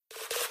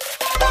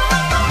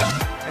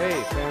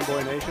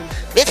Fanboy Nation.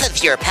 This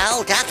is your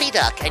pal Daffy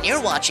Duck, and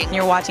you're watching.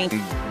 We're watching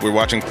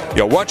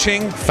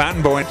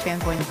Fanboy.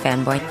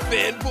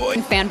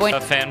 Fanboy, A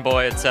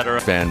fanboy, etc.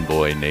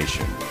 Fanboy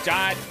Nation.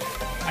 God,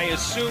 I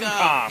assume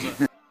Tom.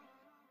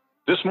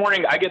 This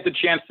morning, I get the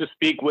chance to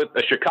speak with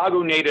a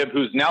Chicago native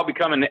who's now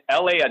become an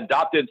LA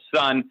adopted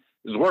son,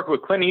 has worked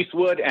with Clint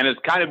Eastwood, and has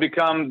kind of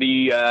become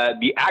the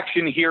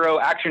action hero,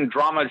 action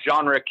drama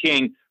genre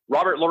king.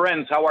 Robert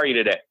Lorenz, how are you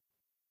today?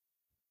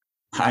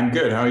 I'm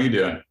good. How are you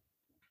doing?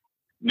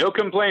 No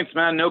complaints,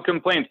 man. No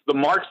complaints. The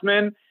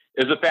Marksman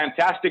is a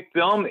fantastic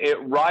film. It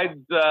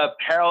rides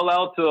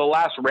parallel to the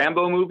last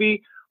Rambo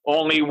movie,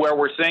 only where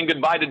we're saying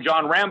goodbye to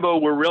John Rambo.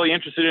 We're really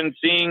interested in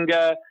seeing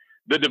the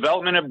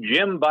development of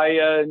Jim by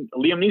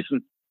Liam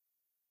Neeson.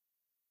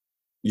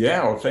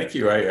 Yeah, well, thank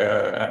you.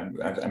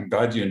 I'm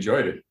glad you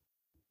enjoyed it.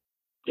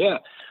 Yeah,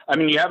 I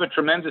mean, you have a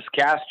tremendous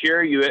cast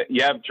here. You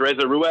have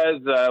Teresa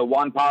Ruiz,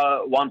 Juan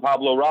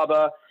Pablo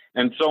Raba,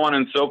 and so on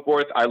and so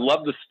forth. I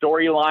love the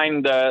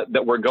storyline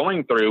that we're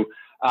going through.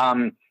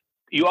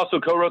 You also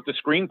co-wrote the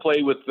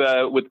screenplay with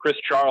Chris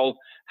Charles.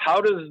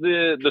 How does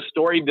the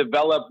story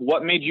develop?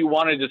 What made you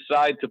want to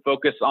decide to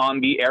focus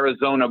on the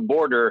Arizona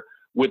border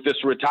with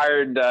this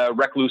retired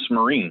recluse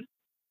Marine?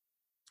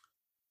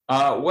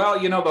 Well,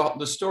 you know,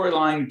 the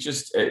storyline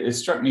just, it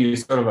struck me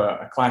as sort of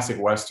a classic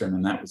Western,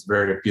 and that was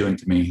very appealing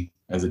to me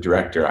as a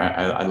director.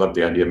 I love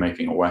the idea of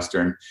making a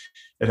Western.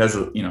 It has,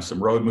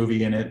 some road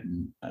movie in it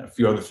and a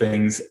few other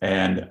things.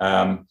 And,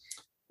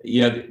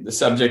 the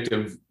subject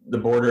of the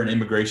border and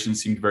immigration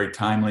seemed very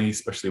timely,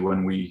 especially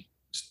when we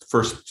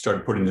first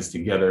started putting this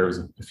together. It was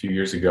a few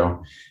years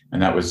ago,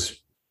 and that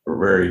was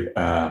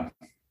a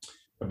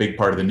big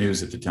part of the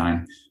news at the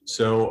time.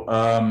 So,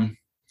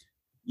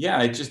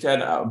 I just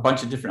had a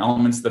bunch of different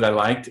elements that I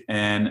liked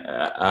and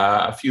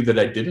a few that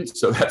I didn't.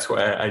 So that's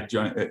why I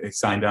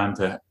signed on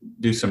to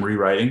do some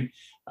rewriting.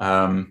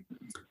 It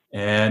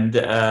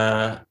ended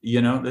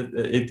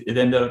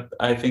up,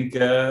 I think,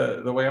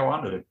 the way I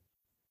wanted it.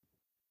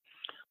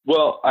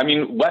 Well, I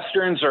mean,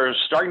 Westerns are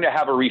starting to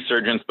have a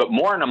resurgence, but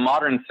more in a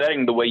modern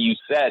setting, the way you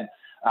said.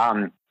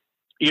 The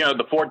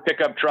Ford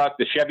pickup truck,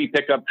 the Chevy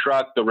pickup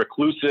truck, the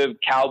reclusive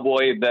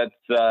cowboy that's,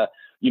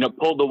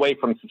 pulled away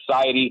from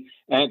society.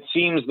 And it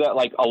seems that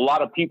like a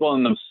lot of people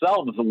in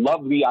themselves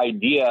love the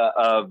idea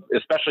of,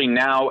 especially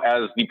now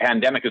as the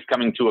pandemic is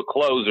coming to a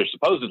close or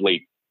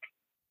supposedly,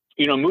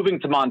 moving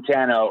to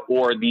Montana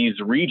or these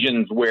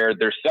regions where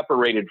they're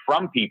separated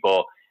from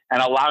people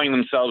and allowing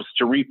themselves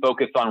to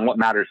refocus on what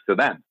matters to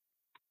them.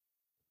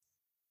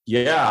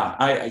 Yeah,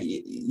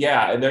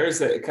 there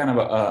is a kind of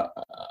a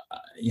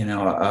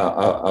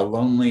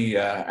lonely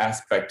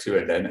aspect to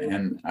it,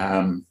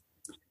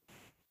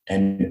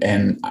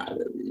 and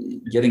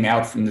getting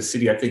out from the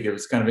city. I think it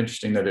was kind of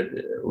interesting that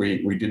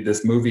we did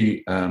this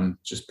movie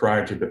just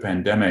prior to the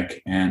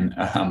pandemic, and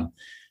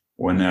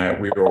when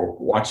we were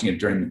watching it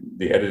during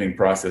the editing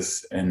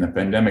process and the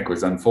pandemic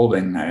was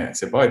unfolding, I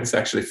said, boy, this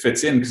actually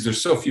fits in because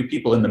there's so few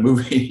people in the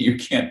movie. You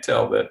can't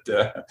tell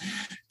that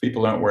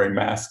people aren't wearing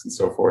masks and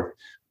so forth.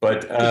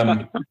 But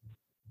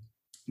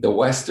the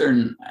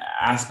Western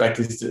aspect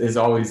has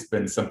always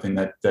been something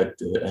that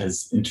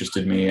has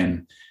interested me,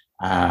 and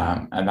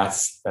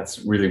that's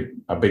really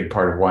a big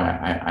part of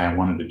why I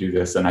wanted to do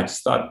this. And I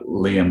just thought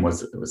Liam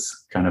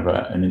was kind of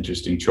an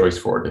interesting choice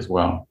for it as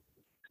well.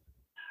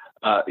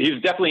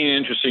 He's definitely an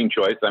interesting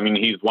choice. I mean,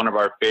 he's one of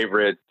our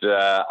favorite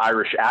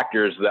Irish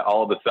actors that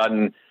all of a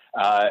sudden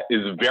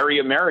is very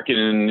American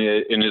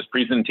in his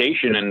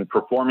presentation and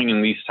performing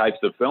in these types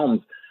of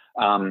films.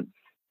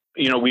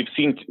 We've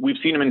seen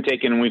him in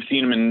Taken, and we've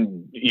seen him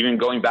in even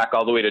going back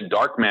all the way to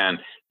Darkman,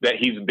 that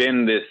he's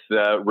been this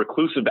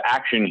reclusive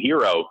action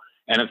hero,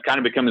 and it's kind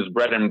of become his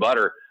bread and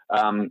butter.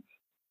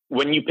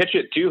 When you pitch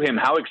it to him,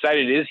 how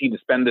excited is he to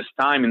spend this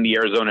time in the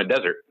Arizona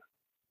desert?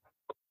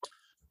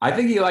 I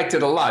think he liked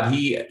it a lot. I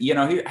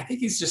think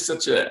he's just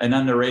such an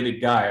underrated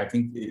guy. I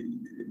think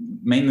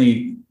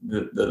mainly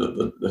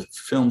the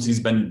films he's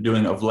been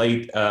doing of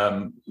late, they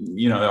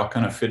all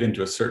kind of fit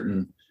into a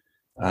certain,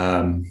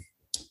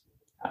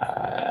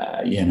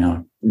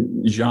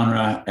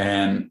 genre.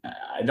 And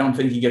I don't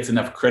think he gets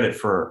enough credit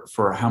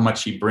for how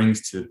much he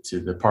brings to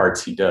the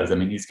parts he does. I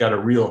mean, he's got a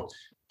real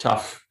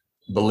tough,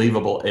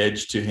 believable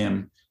edge to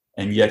him.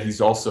 And yet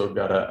he's also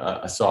got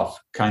a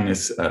soft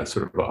kindness,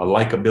 sort of a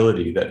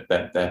likability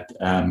that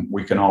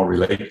we can all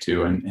relate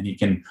to, and he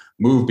can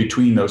move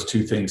between those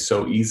two things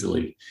so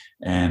easily,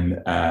 and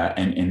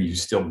you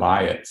still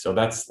buy it. So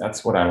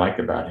that's what I like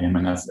about him,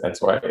 and that's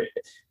why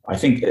I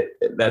think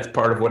that's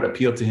part of what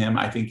appealed to him.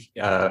 I think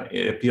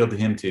it appealed to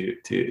him to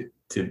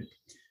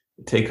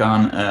take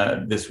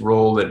on this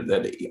role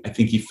that I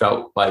think he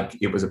felt like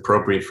it was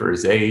appropriate for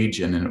his age,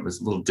 and it was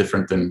a little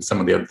different than some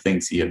of the other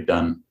things he had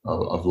done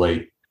of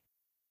late.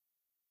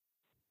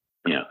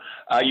 Yeah.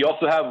 You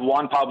also have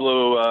Juan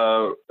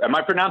Pablo, am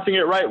I pronouncing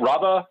it right?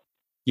 Raba?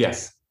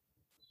 Yes.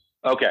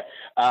 Okay.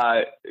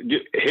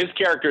 His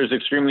character is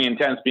extremely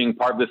intense, being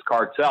part of this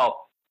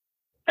cartel.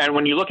 And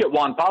when you look at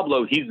Juan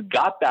Pablo, he's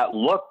got that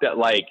look that,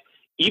 like,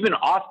 even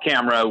off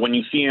camera, when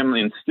you see him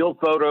in still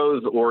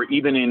photos or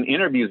even in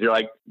interviews, you're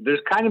like, there's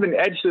kind of an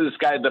edge to this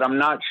guy that I'm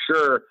not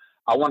sure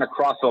I want to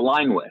cross the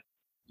line with.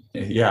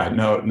 Yeah,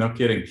 no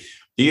kidding.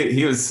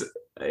 He was,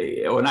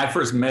 when I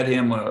first met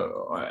him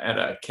at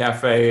a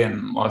cafe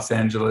in Los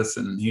Angeles,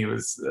 and he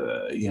was,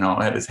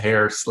 had his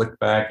hair slicked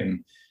back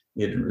and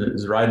he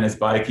was riding his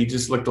bike. He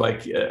just looked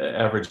like an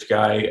average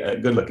guy, a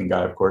good looking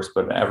guy, of course,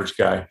 but an average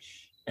guy.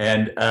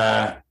 And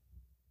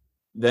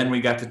then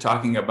we got to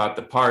talking about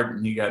the part,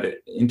 and he got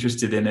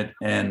interested in it,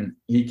 and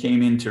he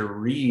came in to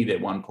read at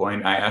one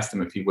point. I asked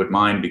him if he would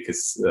mind,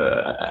 because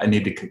I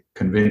need to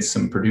convince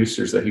some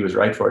producers that he was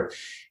right for it.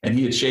 And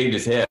he had shaved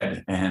his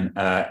head, and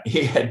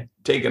he had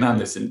taken on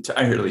this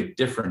entirely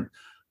different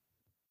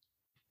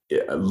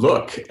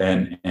look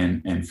and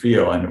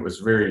feel, and it was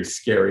very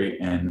scary.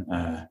 And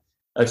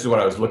that's what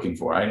I was looking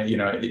for.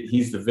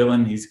 He's the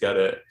villain.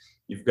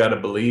 You've got to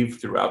believe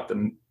throughout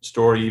the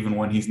story, even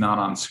when he's not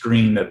on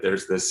screen, that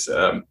there's this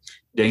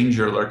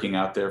danger lurking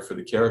out there for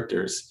the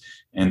characters.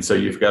 And so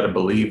you've got to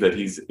believe that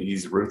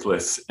he's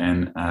ruthless,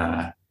 and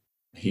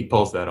he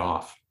pulls that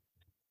off.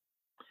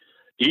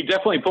 He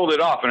definitely pulled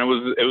it off, and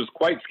it was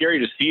quite scary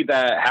to see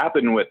that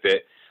happen with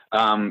it.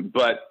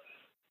 But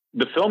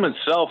the film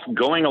itself,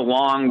 going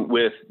along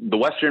with the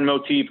Western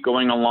motif,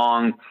 going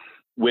along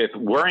with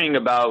worrying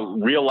about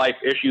real life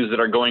issues that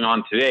are going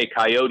on today,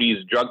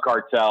 coyotes, drug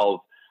cartels,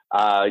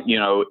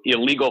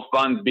 illegal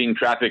funds being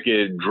trafficked,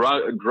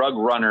 drug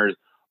runners,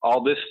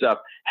 all this stuff.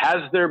 Has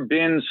there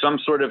been some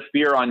sort of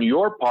fear on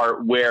your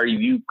part where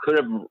you could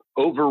have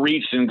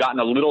overreached and gotten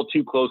a little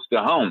too close to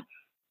home?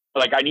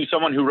 Like, I knew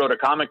someone who wrote a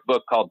comic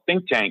book called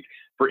Think Tank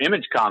for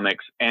Image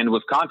Comics and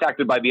was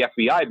contacted by the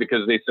FBI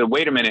because they said,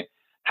 wait a minute,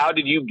 how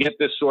did you get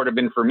this sort of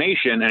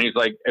information? And he's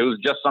like, it was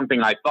just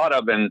something I thought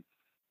of and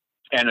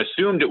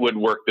assumed it would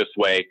work this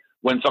way,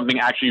 when something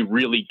actually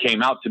really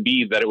came out to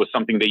be that it was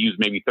something they used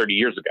maybe 30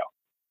 years ago.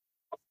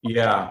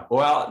 Yeah,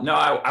 well, no,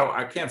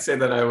 I can't say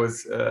that I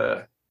was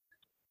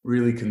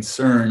really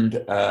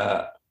concerned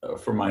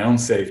for my own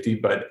safety,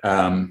 but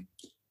I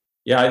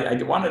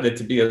wanted it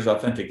to be as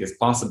authentic as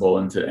possible,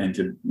 and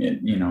to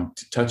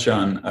touch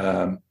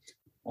on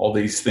all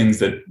these things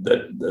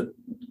that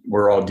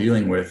we're all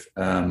dealing with.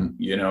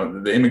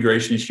 The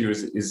immigration issue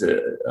is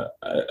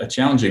a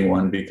challenging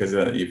one, because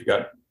you've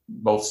got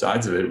both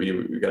sides of it.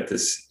 We've got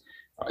this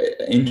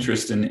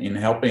interest in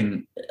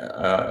helping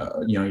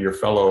your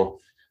fellow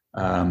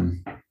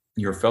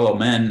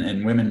men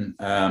and women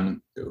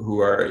who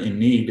are in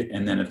need,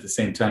 and then at the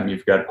same time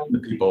you've got the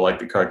people like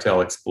the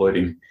cartel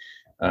exploiting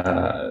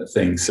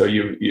things. So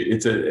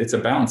it's a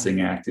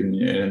balancing act,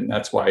 and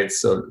that's why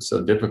it's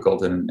so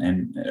difficult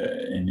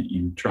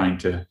in trying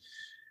to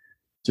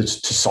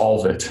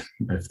solve it,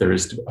 if there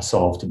is a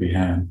solve to be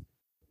had.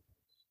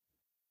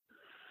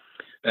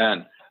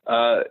 And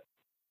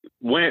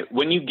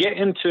when you get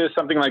into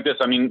something like this,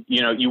 I mean,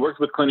 you worked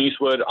with Clint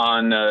Eastwood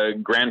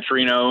on Gran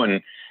Torino,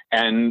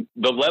 and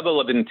the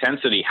level of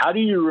intensity. How do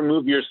you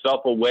remove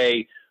yourself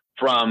away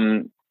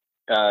from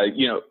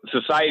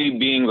society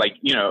being like,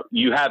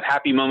 you have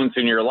happy moments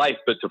in your life,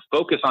 but to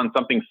focus on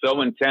something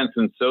so intense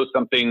and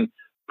something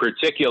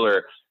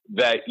particular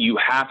that you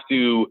have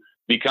to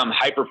become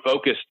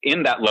hyper-focused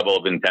in that level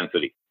of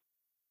intensity?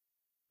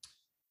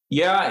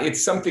 Yeah,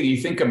 it's something you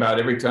think about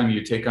every time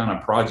you take on a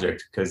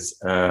project, because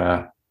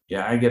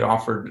I get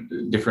offered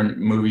different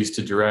movies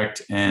to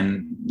direct,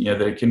 and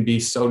they can be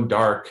so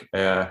dark.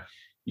 That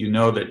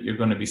you're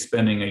going to be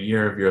spending a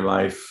year of your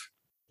life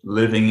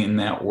living in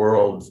that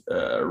world,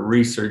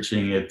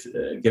 researching it,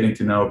 getting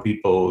to know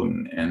people,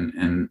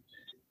 and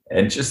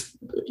just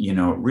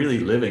really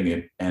living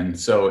it. And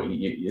so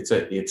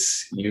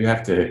you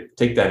have to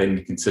take that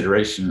into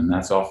consideration, and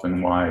that's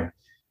often why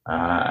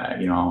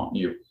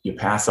you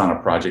pass on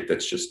a project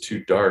that's just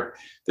too dark.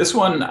 This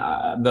one,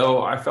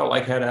 though, I felt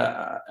like had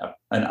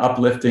an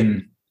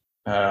uplifting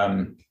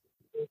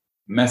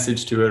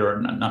message to it,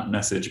 or not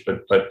message,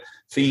 but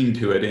theme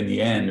to it in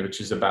the end, which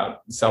is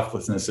about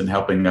selflessness and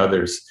helping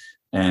others.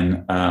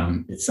 And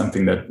it's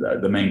something that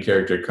the main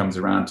character comes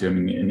around to. I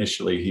mean,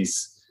 initially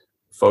he's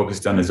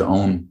focused on his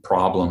own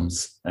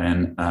problems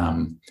and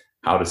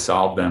how to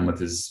solve them with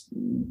his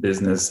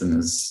business and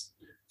his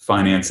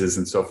finances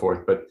and so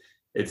forth. But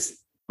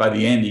it's by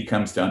the end he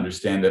comes to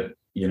understand that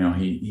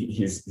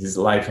his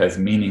life has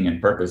meaning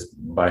and purpose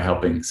by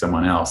helping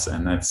someone else,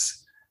 and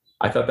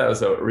I thought that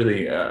was a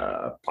really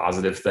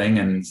positive thing,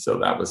 and so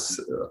that was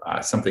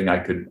something I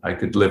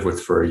could live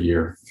with for a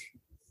year.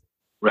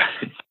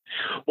 Right.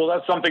 Well,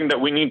 that's something that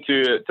we need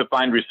to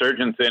find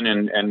resurgence in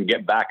and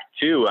get back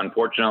to.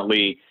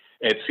 Unfortunately,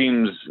 it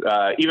seems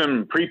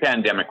even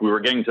pre-pandemic, we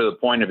were getting to the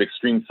point of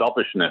extreme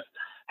selfishness.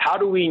 How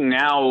do we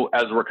now,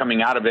 as we're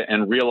coming out of it,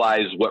 and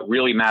realize what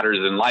really matters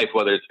in life,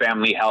 whether it's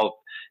family, health,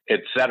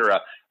 etc.,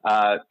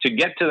 to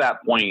get to that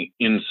point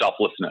in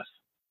selflessness?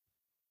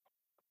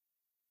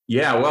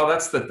 Yeah, well,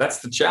 that's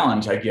the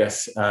challenge, I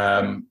guess.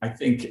 I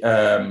think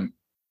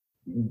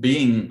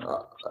being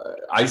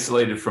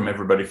isolated from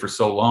everybody for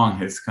so long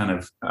has kind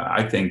of,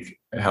 I think,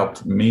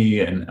 helped me,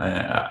 and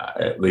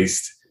at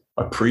least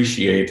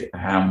appreciate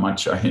how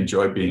much I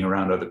enjoy being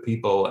around other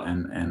people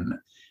and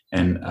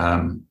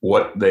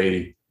what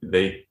they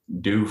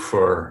do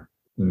for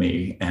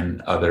me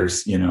and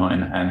others,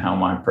 and how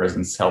my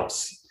presence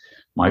helps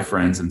my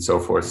friends and so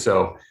forth.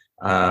 So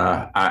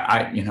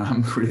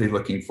I'm really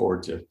looking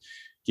forward to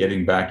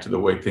getting back to the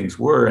way things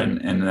were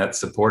and that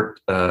support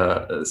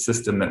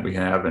system that we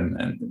have,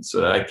 and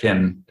so that I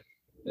can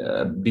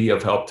be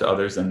of help to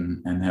others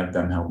and have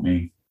them help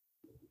me.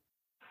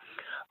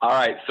 All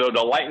right. So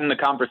to lighten the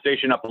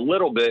conversation up a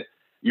little bit,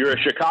 you're a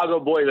Chicago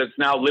boy that's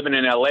now living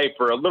in LA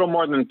for a little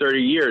more than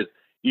 30 years.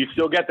 You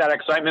still get that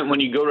excitement when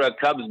you go to a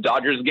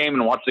Cubs-Dodgers game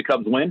and watch the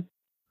Cubs win?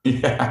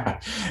 Yeah.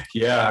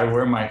 I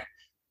wear my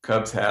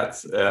Cubs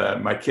hats.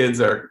 My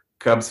kids are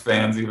Cubs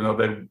fans, even though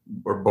they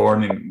were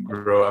born and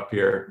grew up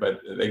here,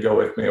 but they go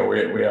with me.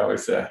 We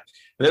always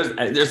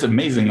there's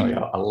amazingly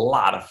a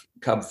lot of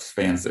Cubs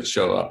fans that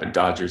show up at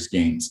Dodgers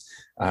games.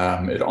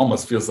 It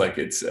almost feels like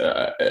it's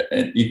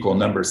an equal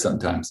number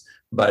sometimes,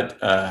 but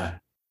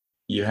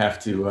you have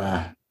to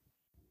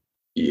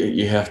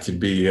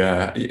be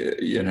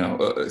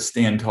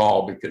stand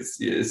tall, because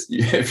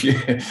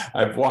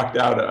I've walked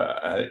out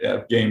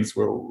of games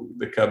where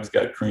the Cubs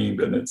got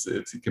creamed, and it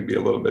can be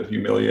a little bit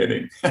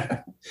humiliating.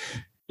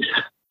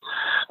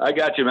 I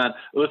got you, man.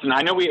 Listen,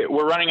 I know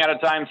we're running out of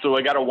time, so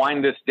I got to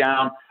wind this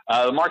down.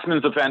 The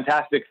Marksman's a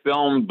fantastic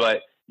film,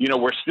 but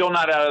we're still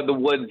not out of the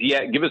woods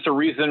yet. Give us a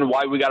reason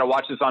why we got to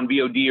watch this on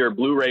VOD or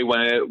Blu-ray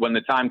when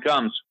the time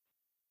comes.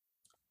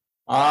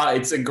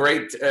 It's a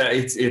great.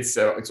 It's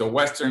a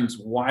Western. It's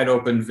wide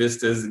open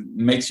vistas. It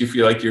makes you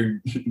feel like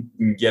you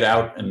get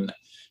out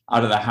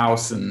of the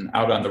house and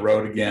out on the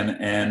road again.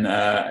 And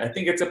I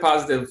think it's a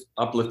positive,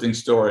 uplifting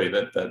story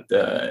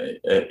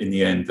that in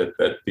the end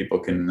that people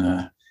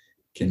can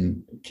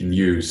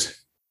use.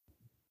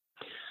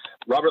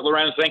 Robert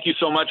Lorenz, thank you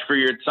so much for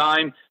your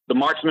time. The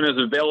Marksman is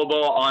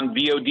available on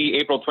VOD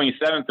April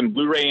 27th and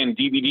Blu-ray and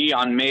DVD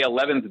on May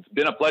 11th. It's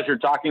been a pleasure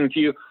talking to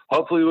you.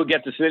 Hopefully we'll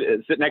get to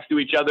sit next to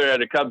each other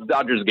at a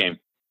Cubs-Dodgers game.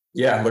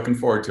 Yeah, looking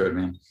forward to it,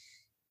 man.